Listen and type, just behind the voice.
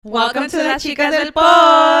Welcome to Las Chicas Del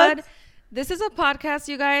Pod. This is a podcast,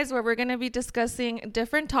 you guys, where we're going to be discussing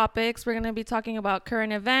different topics. We're going to be talking about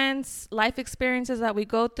current events, life experiences that we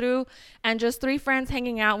go through, and just three friends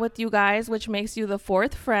hanging out with you guys, which makes you the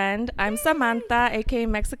fourth friend. I'm Samantha, aka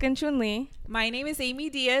Mexican Chun-Li. My name is Amy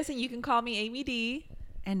Diaz, and you can call me Amy D.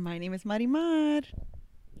 And my name is Marimar.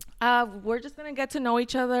 We're just going to get to know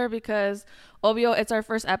each other because, obvio, it's our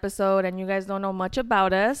first episode, and you guys don't know much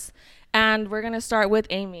about us. And we're going to start with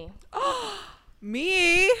Amy. Oh,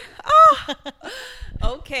 me? Oh.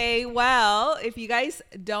 Okay, well, if you guys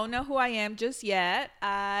don't know who I am just yet,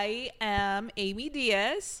 I am Amy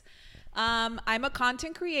Diaz. I'm a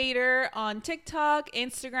content creator on TikTok,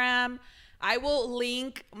 Instagram. I will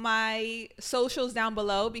link my socials down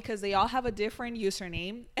below because they all have a different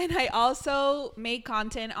username. And I also make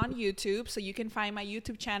content on YouTube. So you can find my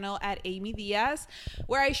YouTube channel at Amy Diaz,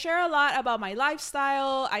 where I share a lot about my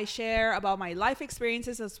lifestyle. I share about my life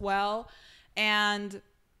experiences as well. And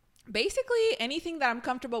basically anything that I'm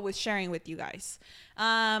comfortable with sharing with you guys.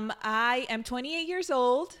 I am 28 years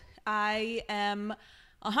old. I am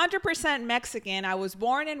 100% Mexican. I was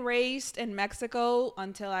born and raised in Mexico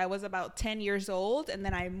until I was about 10 years old. And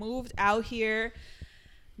then I moved out here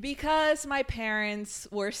because my parents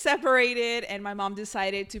were separated and my mom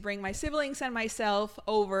decided to bring my siblings and myself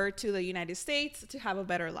over to the United States to have a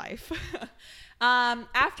better life.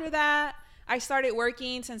 After that, I started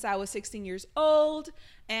working since I was 16 years old.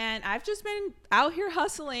 And I've just been out here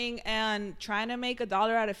hustling and trying to make $1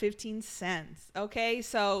 out of 15 cents. Okay,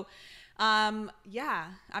 so yeah,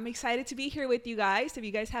 I'm excited to be here with you guys. If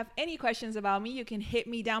you guys have any questions about me, you can hit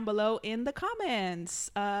me down below in the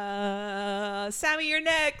comments. Sammy, you're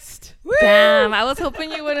next. Woo! Damn, I was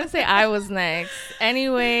hoping you wouldn't say I was next.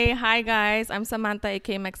 Anyway, hi guys, I'm Samantha,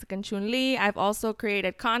 aka Mexican Chun-Li. I've also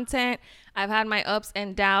created content. I've had my ups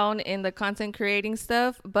and downs in the content creating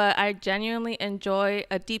stuff, but I genuinely enjoy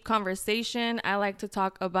a deep conversation. I like to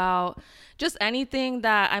talk about just anything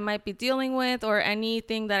that I might be dealing with or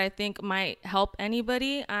anything that I think might help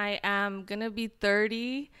anybody. I am going to be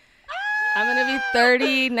 30. I'm going to be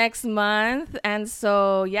 30 next month. And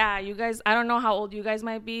so, yeah, you guys, I don't know how old you guys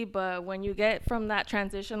might be, but when you get from that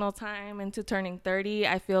transitional time into turning 30,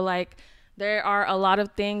 I feel like there are a lot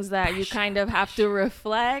of things that you kind of have to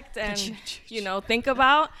reflect and, think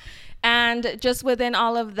about. And just within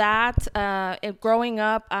all of that, growing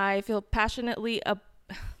up, I feel passionately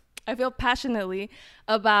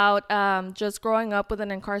about just growing up with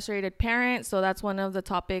an incarcerated parent. So that's one of the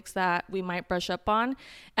topics that we might brush up on.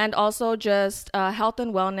 And also just health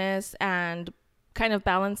and wellness and kind of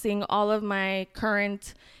balancing all of my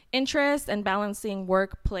current interest and balancing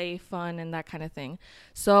work, play, fun, and that kind of thing.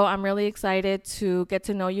 So I'm really excited to get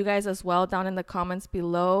to know you guys as well down in the comments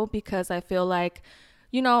below, because I feel like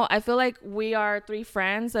we are three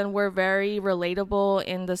friends and we're very relatable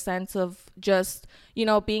in the sense of just,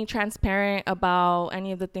 being transparent about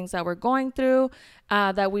any of the things that we're going through,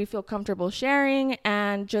 that we feel comfortable sharing,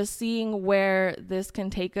 and just seeing where this can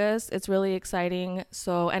take us. It's really exciting.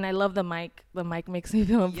 So, and I love the mic. The mic makes me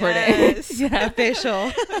feel important. Yes, yeah.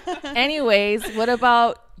 Official. Anyways, what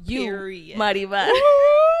about you, Mariva?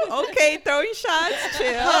 Okay, throwing shots.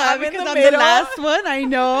 Chill. I'm in the middle. The last one, I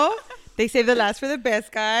know. They save the last for the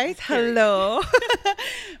best, guys. Hello.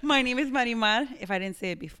 My name is Marimar. If I didn't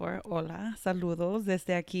say it before, hola, saludos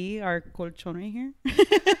desde aquí, our colchón right here.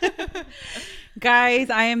 Guys,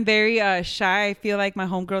 I am very shy. I feel like my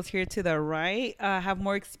homegirls here to the right have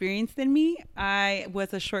more experience than me. I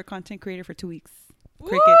was a short content creator for 2 weeks.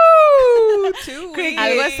 Crickets. Woo! 2 weeks.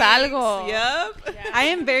 Algo es algo. Yep. Yeah. I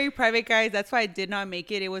am very private, guys. That's why I did not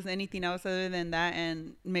make it. It was anything else other than that,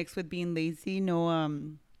 and mixed with being lazy. No,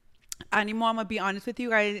 Animo, I'm gonna be honest with you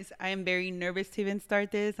guys. I am very nervous to even start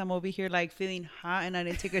this. I'm over here like feeling hot and I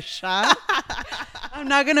didn't take a shot. I'm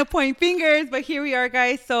not gonna point fingers, but here we are,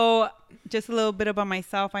 guys. So just a little bit about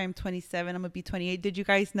myself. I am 27. I'm gonna be 28. Did you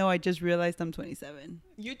guys know I just realized I'm 27?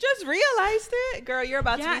 You just realized it? Girl, you're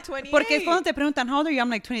about to be 28. Porque es cuando te preguntan, how old are you? I'm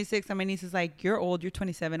like 26. And my niece is like, you're old. You're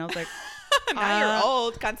 27. I was like, now you're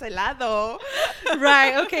old. Cancelado.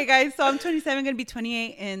 Right. Okay, guys. So I'm 27, gonna be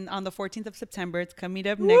 28 on the 14th of September. It's coming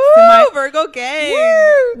up next to my Virgo gang.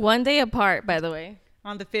 Woo! 1 day apart, by the way.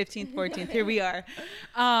 On the 15th, 14th. Here we are.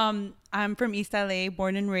 I'm from East LA,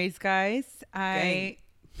 born and raised, guys. I'll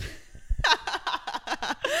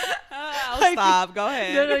stop. Go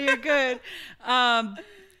ahead. No, you're good.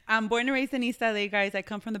 I'm born and raised in East LA, guys. I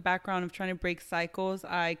come from the background of trying to break cycles.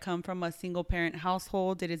 I come from a single parent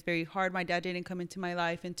household. It is very hard. My dad didn't come into my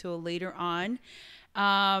life until later on.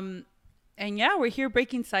 And yeah, we're here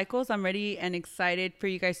breaking cycles. I'm ready and excited for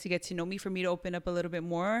you guys to get to know me, for me to open up a little bit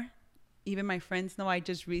more even my friends know I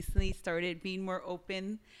just recently started being more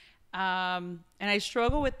open. And I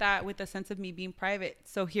struggle with that, with the sense of me being private.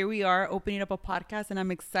 So here we are opening up a podcast, and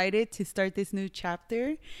I'm excited to start this new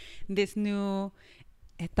chapter, this new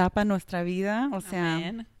etapa en nuestra vida. O sea,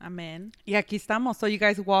 Amen. Amen. Y aquí estamos. So you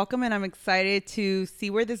guys welcome, and I'm excited to see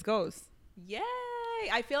where this goes. Yay!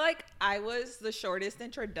 I feel like I was the shortest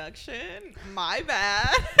introduction. My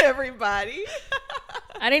bad, everybody.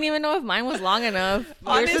 I didn't even know if mine was long enough.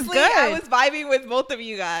 Honestly, I was vibing with both of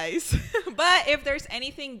you guys. But if there's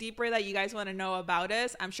anything deeper that you guys want to know about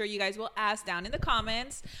us, I'm sure you guys will ask down in the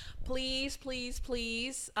comments. Please, please,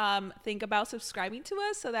 please think about subscribing to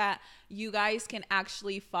us so that you guys can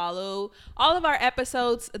actually follow all of our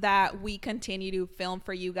episodes that we continue to film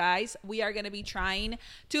for you guys. We are going to be trying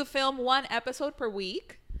to film one episode per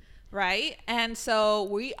week. Right? And so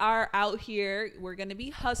we are out here. We're going to be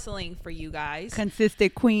hustling for you guys.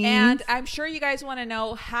 Consistent queens. And I'm sure you guys want to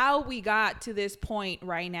know how we got to this point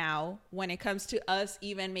right now when it comes to us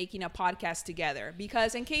even making a podcast together.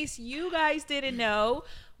 Because in case you guys didn't know,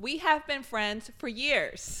 we have been friends for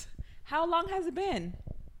years. How long has it been?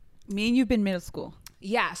 Me and you've been middle school.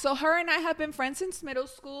 Yeah. So her and I have been friends since middle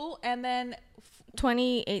school. And then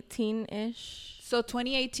 2018-ish. So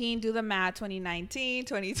 2018, do the math, 2019,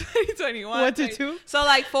 2020, 21. 1 to 2. So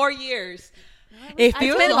like 4 years. It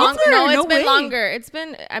feels It's been longer. No, it's No been way. longer. It's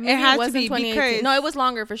been, I mean, It has it was to be in 2018. because- No, it was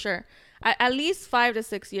longer for sure. At least 5 to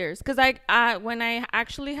 6 years. Because when I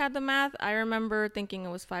actually had the math, I remember thinking it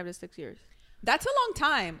was 5 to 6 years. That's a long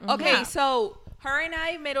time. Okay, Yeah. so her and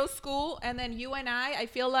I, middle school, and then you and I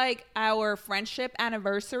feel like our friendship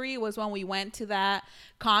anniversary was when we went to that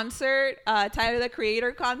concert, Tyler, the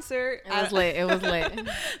Creator concert. It was lit. It was lit.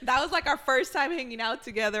 That was like our first time hanging out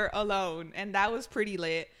together alone, and that was pretty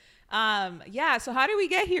lit. Yeah, so how did we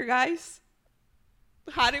get here, guys?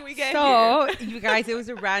 How did we get So, here? you guys, it was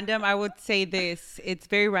a random. I would say this. It's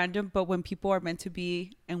very random, but when people are meant to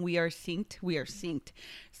be and we are synced, we are synced.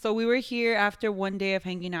 So we were here after one day of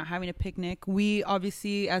hanging out, having a picnic. We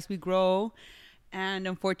obviously, as we grow and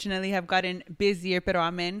unfortunately have gotten busier, pero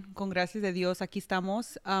amen, con gracias de Dios, aquí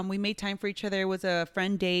estamos. We made time for each other. It was a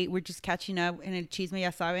friend date. We're just catching up en el chisme, ya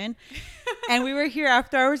saben. And we were here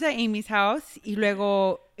after hours at Amy's house. Y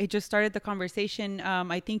luego it just started the conversation.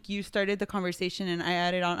 I think you started the conversation and I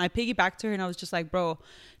added on. I piggybacked to her and I was just like, bro,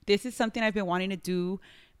 this is something I've been wanting to do.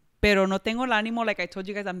 Pero no tengo el ánimo. Like I told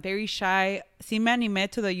you guys, I'm very shy. Sí me animé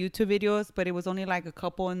to the YouTube videos, but it was only like a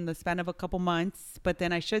couple in the span of a couple months. But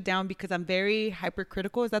then I shut down because I'm very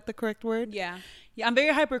hypercritical. Is that the correct word? Yeah. Yeah, I'm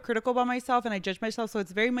very hypercritical about myself and I judge myself. So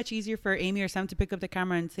it's very much easier for Amy or Sam to pick up the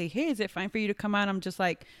camera and say, hey, is it fine for you to come out? I'm just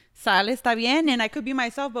like, sale, está bien. And I could be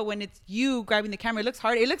myself. But when it's you grabbing the camera, it looks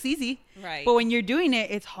hard. It looks easy. Right. But when you're doing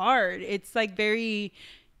it, it's hard. It's like very,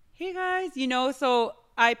 hey guys, you know. So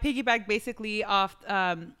I piggybacked basically off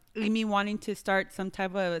Amy wanting to start some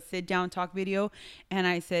type of a sit down talk video. And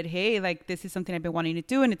I said, hey, like this is something I've been wanting to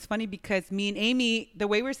do. And it's funny because me and Amy, the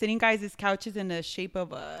way we're sitting, guys, this couch is in the shape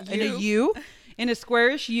of a U. In a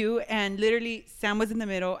squarish U, and literally Sam was in the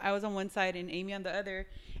middle, I was on one side and Amy on the other,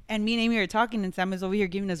 and me and Amy are talking and Sam is over here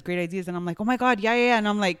giving us great ideas and I'm like, oh my god, yeah, and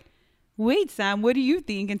I'm like, wait, Sam, what do you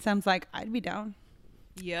think? And Sam's like, I'd be down.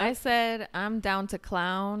 Yeah. I said, I'm down to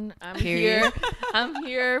clown. Period. I'm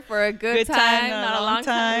here for a good Good time, time, not a long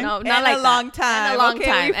time. No, And not like a long that. time. And a long Okay,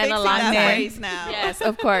 time. we're And a fixing long that time. phrase now. Yes,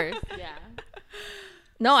 of course. Yeah.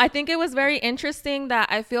 No, I think it was very interesting that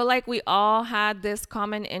I feel like we all had this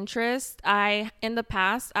common interest. In the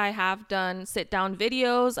past, I have done sit down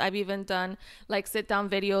videos. I've even done like sit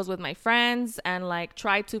down videos with my friends and like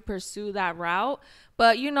try to pursue that route.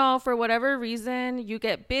 But, you know, for whatever reason, you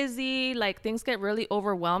get busy, like things get really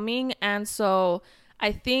overwhelming. And so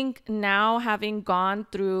I think now having gone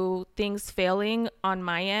through things failing on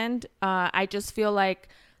my end, I just feel like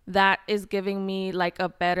that is giving me like a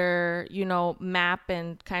better, you know, map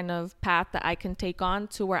and kind of path that I can take on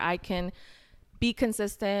to where I can be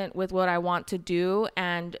consistent with what I want to do.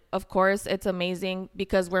 And of course, it's amazing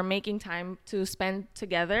because we're making time to spend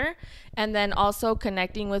together and then also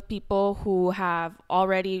connecting with people who have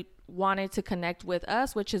already wanted to connect with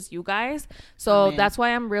us, which is you guys. So Amen. That's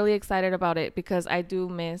why I'm really excited about it because I do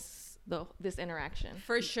miss this interaction.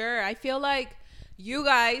 For sure. I feel like you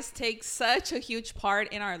guys take such a huge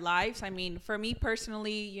part in our lives. I mean, for me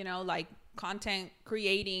personally, you know, like content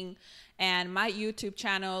creating and my YouTube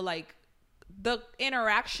channel, like the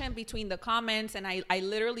interaction between the comments, and I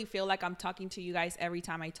literally feel like I'm talking to you guys every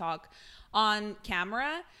time I talk on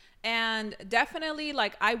camera. And definitely,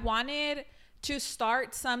 like, I wanted to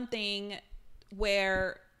start something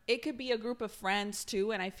where it could be a group of friends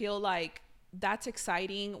too. And I feel like that's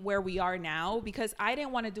exciting where we are now, because I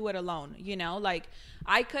didn't want to do it alone. You know, like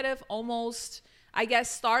I could have almost, I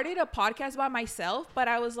guess, started a podcast by myself, but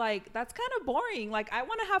I was like, that's kind of boring. Like, I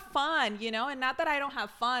want to have fun, you know, and not that I don't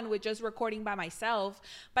have fun with just recording by myself,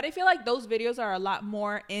 but I feel like those videos are a lot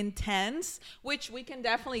more intense, which we can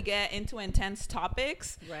definitely get into intense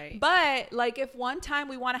topics. Right. But like, if one time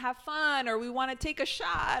we want to have fun, or we want to take a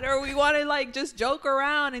shot, or we want to like just joke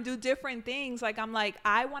around and do different things, like, I'm like,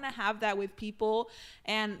 I want to have that with people.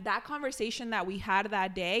 And that conversation that we had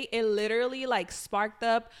that day, it literally like sparked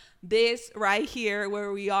up this right here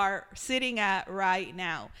where we are sitting at right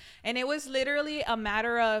now. And it was literally a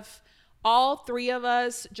matter of all three of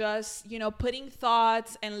us just, you know, putting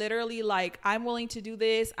thoughts and literally like, I'm willing to do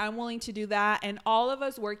this, I'm willing to do that, and all of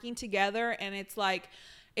us working together. And it's like,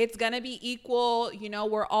 it's gonna be equal, you know,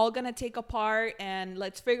 we're all gonna take a part, and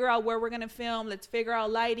let's figure out where we're gonna film, let's figure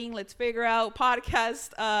out lighting, let's figure out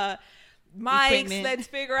podcast mics, equipment. let's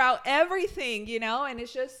figure out everything, you know. And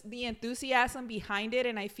it's just the enthusiasm behind it,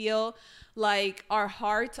 and I feel like our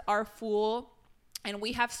hearts are full and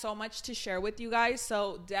we have so much to share with you guys.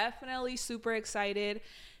 So definitely super excited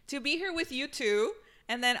to be here with you two,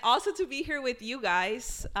 and then also to be here with you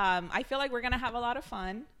guys. I feel like we're gonna have a lot of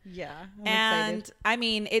fun. Yeah, I'm And excited. I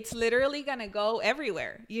mean, it's literally gonna go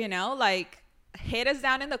everywhere, you know, like, hit us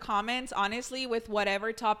down in the comments, honestly, with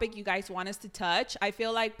whatever topic you guys want us to touch. I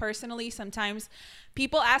feel like personally, sometimes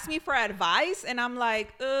people ask me for advice and I'm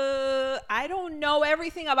like, I don't know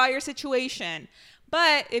everything about your situation.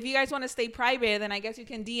 But if you guys want to stay private, then I guess you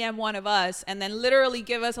can DM one of us and then literally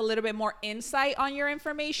give us a little bit more insight on your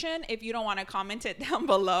information if you don't want to comment it down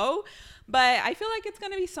below. But I feel like it's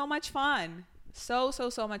going to be so much fun. So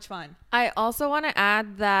much fun. I also want to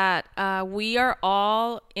add that we are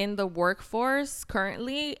all in the workforce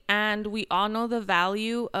currently, and we all know the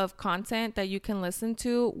value of content that you can listen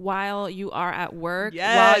to while you are at work,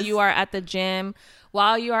 Yes. while you are at the gym,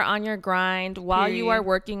 while you are on your grind, while you are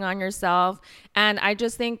working on yourself. And I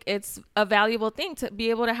just think it's a valuable thing to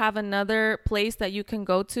be able to have another place that you can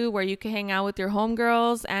go to where you can hang out with your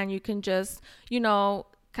homegirls and you can just, you know,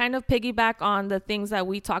 kind of piggyback on the things that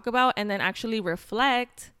we talk about and then actually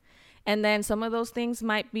reflect. And then some of those things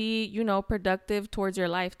might be, you know, productive towards your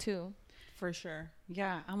life too. For sure.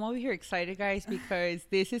 Yeah, I'm over here excited, guys, because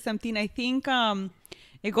this is something I think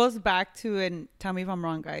it goes back to, and tell me if I'm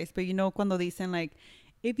wrong, guys, but you know, cuando dicen like,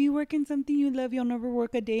 if you work in something you love, you'll never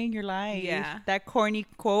work a day in your life. Yeah. That corny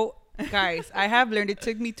quote. Guys, I have learned, it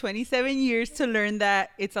took me 27 years to learn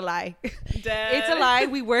that it's a lie. It's a lie.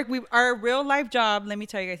 Our real life job, let me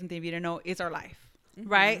tell you guys something if you don't know, is our life.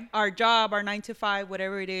 Right? Our job, our 9 to 5,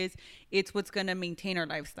 whatever it is, it's what's going to maintain our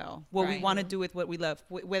lifestyle. What we want to do with what we love,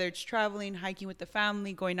 whether it's traveling, hiking with the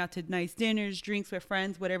family, going out to nice dinners, drinks with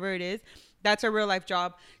friends, whatever it is. That's our real life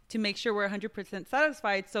job, to make sure we're 100%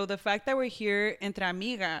 satisfied. So the fact that we're here entre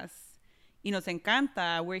amigas, y nos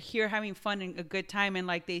encanta, we're here having fun and a good time, and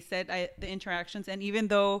like they said, the interactions, and even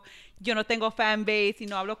though yo no tengo fan base y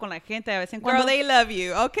no hablo con la gente a vez en cuando, Girl, they love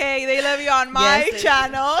you, okay? They love you on my Yes,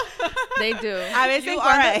 channel. They do. a vez You en are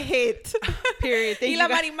cuando, a hit. period. Y la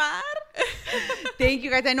Thank you, guys. Marimar. Thank you,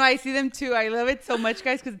 guys. I know I see them too. I love it so much,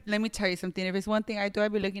 guys, because let me tell you something. If it's one thing I do, I'll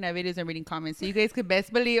be looking at videos and reading comments. So you guys could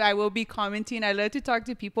best believe I will be commenting. I love to talk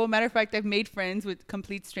to people. Matter of fact, I've made friends with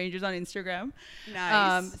complete strangers on Instagram.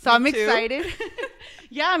 Nice. So I'm Me too. excited.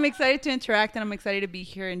 Yeah, I'm excited to interact, and I'm excited to be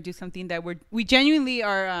here and do something that we genuinely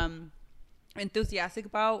are enthusiastic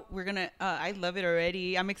about. We're gonna. I love it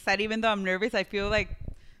already. I'm excited, even though I'm nervous. I feel like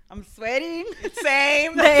I'm sweating.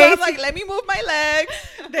 Same. The So I'm AC like, let me move my legs.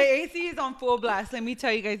 The AC is on full blast. Let me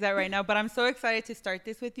tell you guys that right now. But I'm so excited to start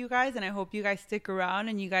this with you guys, and I hope you guys stick around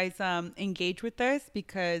and you guys engage with us,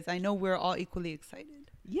 because I know we're all equally excited.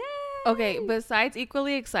 Yeah. Okay, besides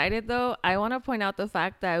equally excited though, I want to point out the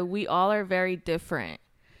fact that we all are very different.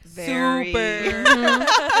 Super.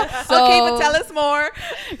 So, Okay, but tell us more.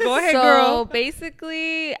 Go ahead, so girl.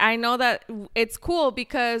 basically, I know that it's cool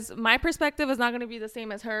because my perspective is not going to be the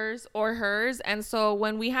same as hers or hers. And so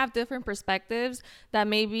when we have different perspectives that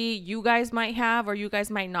maybe you guys might have or you guys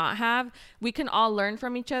might not have, we can all learn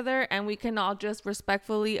from each other and we can all just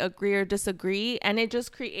respectfully agree or disagree. And it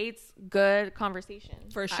just creates good conversation.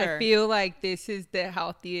 For sure. I feel like this is the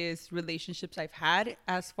healthiest relationships I've had,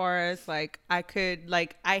 as far as like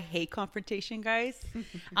I hate confrontation, guys.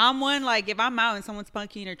 I'm one, like, if I'm out and someone's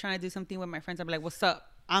punking or trying to do something with my friends, I'm like, what's up?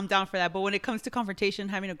 I'm down for that. But when it comes to confrontation,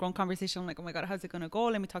 having a grown conversation, I'm like, oh my God, how's it gonna go?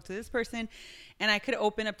 Let me talk to this person. And I could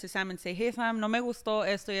open up to Sam and say, hey Sam, no me gustó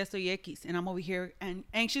esto y esto y X. And I'm over here and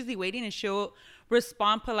anxiously waiting, and she'll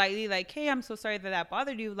respond politely like, hey, I'm so sorry that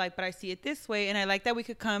bothered you, like, but I see it this way. And I like that we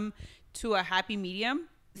could come to a happy medium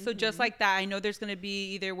So just like that, I know there's going to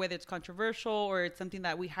be either whether it's controversial or it's something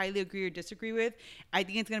that we highly agree or disagree with. I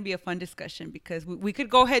think it's going to be a fun discussion because we could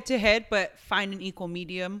go head to head, but find an equal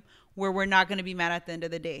medium where we're not going to be mad at the end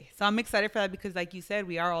of the day. So I'm excited for that because like you said,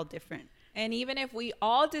 we are all different. And even if we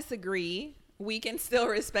all disagree, we can still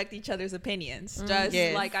respect each other's opinions. Just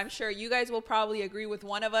like I'm sure you guys will probably agree with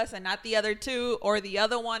one of us and not the other two, or the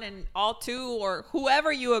other one and all two, or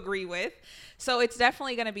whoever you agree with. So it's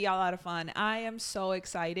definitely going to be a lot of fun. I am so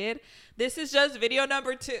excited. This is just video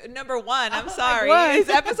number one. I'm sorry. It's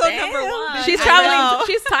episode number 1. She's traveling.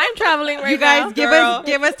 She's time traveling right now. You guys,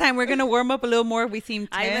 give us time. We're going to warm up a little more. We seem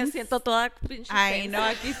tense. Ay, me siento toda pinche I tensa. know.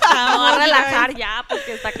 Aquí Vamos a estamos. relajar ya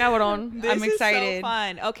porque está cabrón. This I'm excited. Is so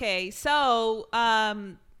fun. Okay, so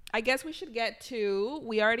I guess we should get to.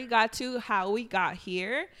 We already got to how we got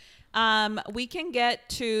here. We can get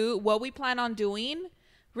to what we plan on doing.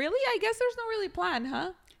 Really, I guess there's no really plan,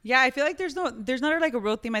 huh? Yeah, I feel like there's not like a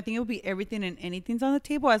real theme. I think it will be everything and anything's on the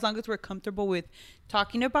table as long as we're comfortable with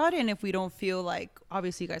talking about it. And if we don't feel like,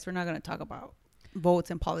 obviously, guys, we're not going to talk about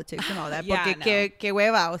votes and politics and all that. Yeah, Porque no. que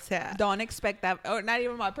hueva, o sea. Don't expect that. Or not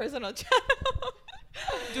even my personal channel.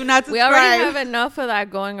 Do not subscribe. We already have enough of that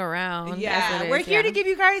going around. Yeah, as it We're is, here to give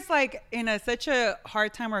you guys like such a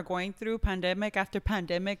hard time we're going through pandemic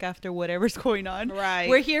after whatever's going on. Right.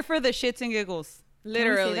 We're here for the shits and giggles.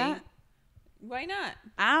 Literally. Can we say that? Why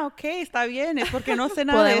not? Ok, está bien. Es porque no sé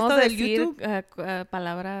nada de esto Podemos del decir YouTube.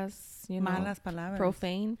 palabras, you know, Malas palabras.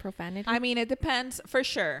 profanity. I mean, it depends for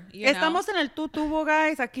sure. You Estamos know? en el tubo,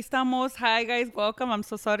 guys. Aquí estamos. Hi, guys. Welcome. I'm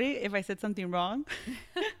so sorry if I said something wrong.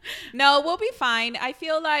 No, we'll be fine. I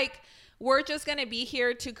feel like we're just going to be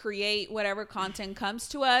here to create whatever content comes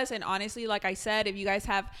to us. And honestly, like I said, if you guys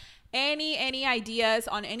have any ideas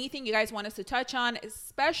on anything you guys want us to touch on,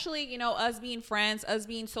 especially, you know, us being friends, us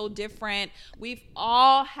being so different, we've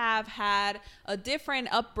all have had a different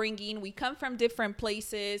upbringing. We come from different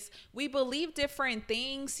places. We believe different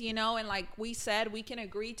things, you know, and like we said, we can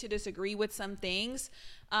agree to disagree with some things.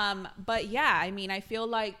 But yeah, I mean, I feel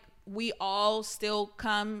like we all still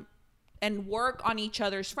come and work on each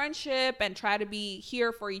other's friendship and try to be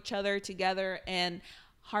here for each other together and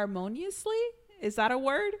harmoniously. Is that a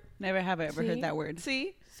word? Never have I ever heard that word.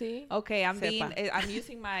 See? See? Okay, I'm Sepa.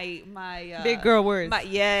 using my Big girl words.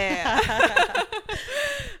 Yeah.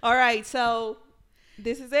 All right, so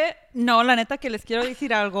this is it. No, la neta que les quiero decir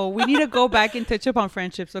algo. We need to go back and touch up on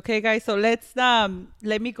friendships, okay, guys? So let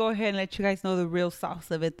me go ahead and let you guys know the real sauce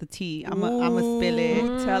of it, the tea. I'm a spill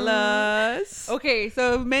it. Tell us. Okay,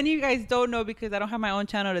 so many of you guys don't know because I don't have my own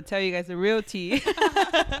channel to tell you guys the real tea.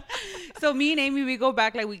 So me and Amy, we go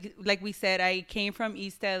back like we said. I came from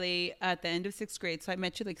East LA at the end of 6th grade, so I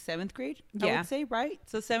met you like 7th grade. I Yeah. would say, right?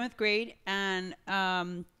 So 7th grade, and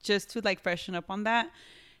just to like freshen up on that,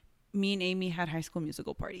 me and Amy had High School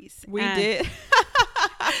Musical parties. We did.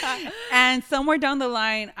 And somewhere down the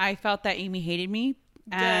line, I felt that Amy hated me.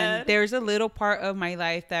 And Good. there's a little part of my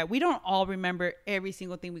life that we don't all remember every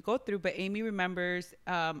single thing we go through, but Amy remembers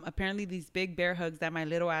apparently these big bear hugs that my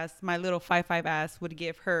little 5'5" ass would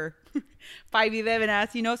give her 5'11"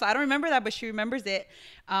 ass, you know. So I don't remember that, but she remembers it.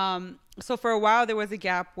 So for a while there was a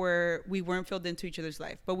gap where we weren't filled into each other's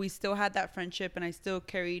life, but we still had that friendship, and I still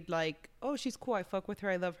carried like, oh, she's cool, I fuck with her,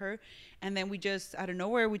 I love her. And then we just out of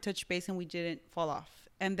nowhere we touched base and we didn't fall off.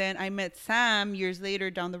 And then I met Sam years later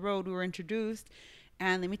down the road. We were introduced.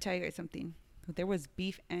 And let me tell you guys something. There was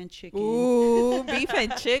beef and chicken. Ooh, beef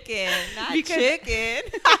and chicken. Not chicken.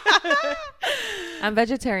 I'm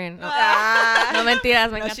vegetarian. No, Ah. no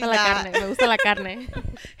mentiras, me No, encanta she's la not. carne. Me gusta la carne.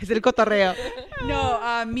 Es el cotorreo.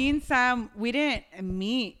 No, me and Sam, we didn't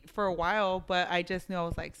meet for a while, but I just knew. I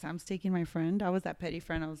was like, Sam's taking my friend. I was that petty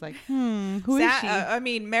friend. I was like, who is she? I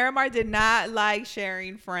mean, Miramar did not like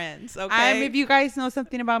sharing friends. Okay. If you guys know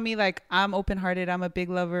something about me, like I'm open-hearted. I'm a big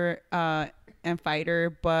lover and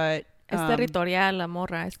fighter, but Es territorial, la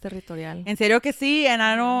morra, es territorial. en serio que sí, and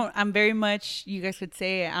I'm very much, you guys could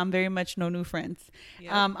say, I'm very much no new friends.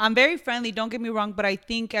 Yep. I'm very friendly, don't get me wrong, but I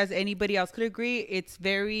think as anybody else could agree, it's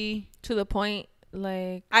very... To the point,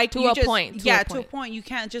 like, to you a just- point. Yeah, to a point. You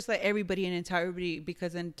can't just let everybody in into everybody,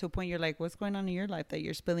 because then to a point you're like, what's going on in your life that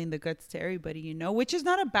you're spilling the guts to everybody, you know? Which is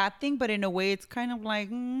not a bad thing, but in a way it's kind of like...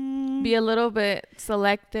 Be a little bit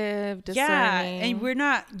selective, discerning. Yeah, and we're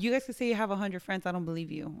not... You guys could say you have 100 friends. I don't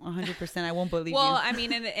believe you. 100%. I won't believe Well, you. I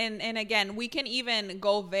mean, and again, we can even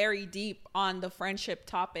go very deep on the friendship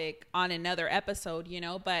topic on another episode, you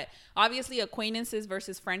know, but obviously acquaintances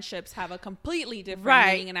versus friendships have a completely different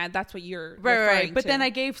Right. meaning, and that's what you're Right. referring But to. then I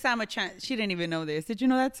gave Sam a chance. She didn't even know this. Did you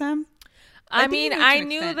know that, Sam? I think mean, even to I an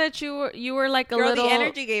knew extent. that you were like a Girl, little the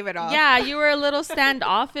energy gave it off. Yeah, you were a little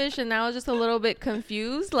standoffish, and I was just a little bit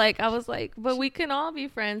confused. Like I was like, but we can all be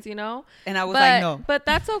friends, you know? And I was But like, no. but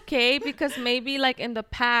that's okay because maybe like in the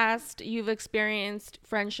past you've experienced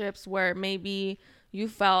friendships where maybe you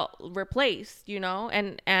felt replaced, you know?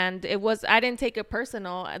 And it was I didn't take it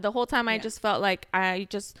personal. The whole time I Yeah. just felt like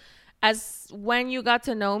as when you got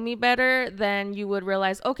to know me better, then you would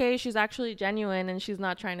realize, okay, she's actually genuine and she's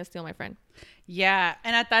not trying to steal my friend. Yeah.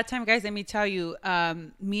 And at that time, guys, let me tell you,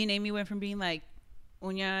 me and Amy went from being like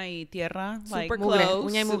uña y tierra, like Super Mugre,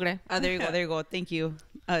 close. uña y mugre. Oh, there you go. There you go. Thank you,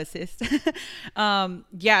 sis.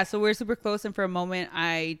 Yeah, so we're super close. And for a moment,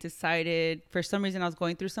 I decided, for some reason, I was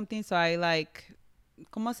going through something. So I like,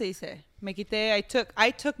 ¿cómo se dice? Me quité.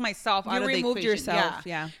 I took myself out You of the removed equation. yourself.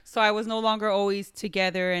 Yeah. So I was no longer always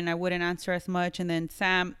together and I wouldn't answer as much. And then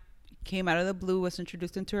Sam came out of the blue, was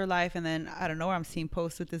introduced into her life. And then I don't know, I'm seeing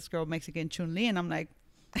posts with this girl, Mexican Chun-Li. And I'm like,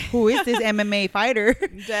 who is this MMA fighter?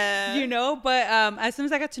 You know, but as soon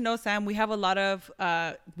as I got to know Sam, we have a lot of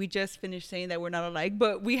we just finished saying that we're not alike,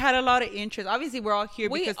 but we had a lot of interest. Obviously we're all here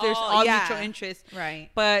because there's all mutual interest, Right.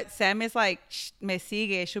 but Sam is like, me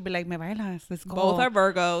sigue. She'll be like, me bailas, let's go. Both are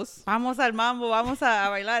Virgos. Vamos al mambo, vamos a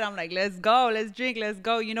bailar. I'm like, let's go, let's drink, let's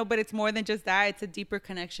go, you know. But it's more than just that, it's a deeper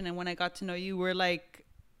connection. And when I got to know you, we're like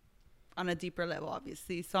on a deeper level,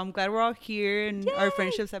 obviously. So I'm glad we're all here and our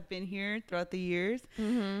friendships have been here throughout the years.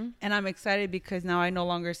 Mm-hmm. And I'm excited because now I no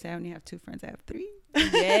longer say I only have 2 friends, I have 3.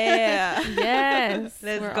 Yeah. Yes.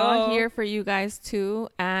 Let's We're go. all here for you guys too.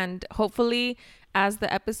 And hopefully as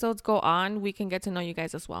the episodes go on, we can get to know you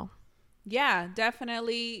guys as well. Yeah,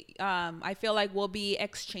 definitely. I feel like we'll be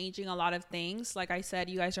exchanging a lot of things. Like I said,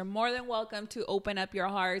 you guys are more than welcome to open up your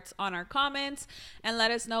hearts on our comments and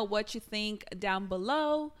let us know what you think down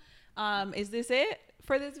below. Is this it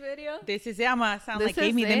for this video? This is it. I'm gonna sound This like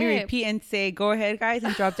Amy. is Let me it. repeat and say, go ahead, guys,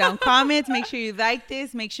 and drop down comments. Make sure you like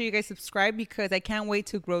this. Make sure you guys subscribe because I can't wait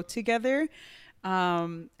to grow together.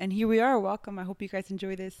 And here we are. Welcome. I hope you guys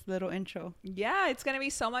enjoy this little intro. Yeah, it's going to be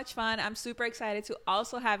so much fun. I'm super excited to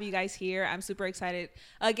also have you guys here. I'm super excited,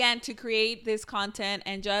 again, to create this content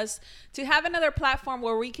and just to have another platform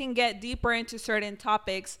where we can get deeper into certain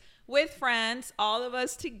topics with friends, all of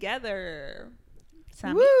us together.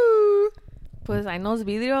 Sammy? Woo! Pues hay nos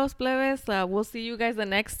vidrios, plebes. We'll see you guys the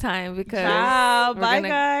next time because Ciao. we're Bye, gonna-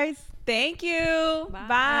 guys. Thank you. Bye.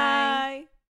 Bye.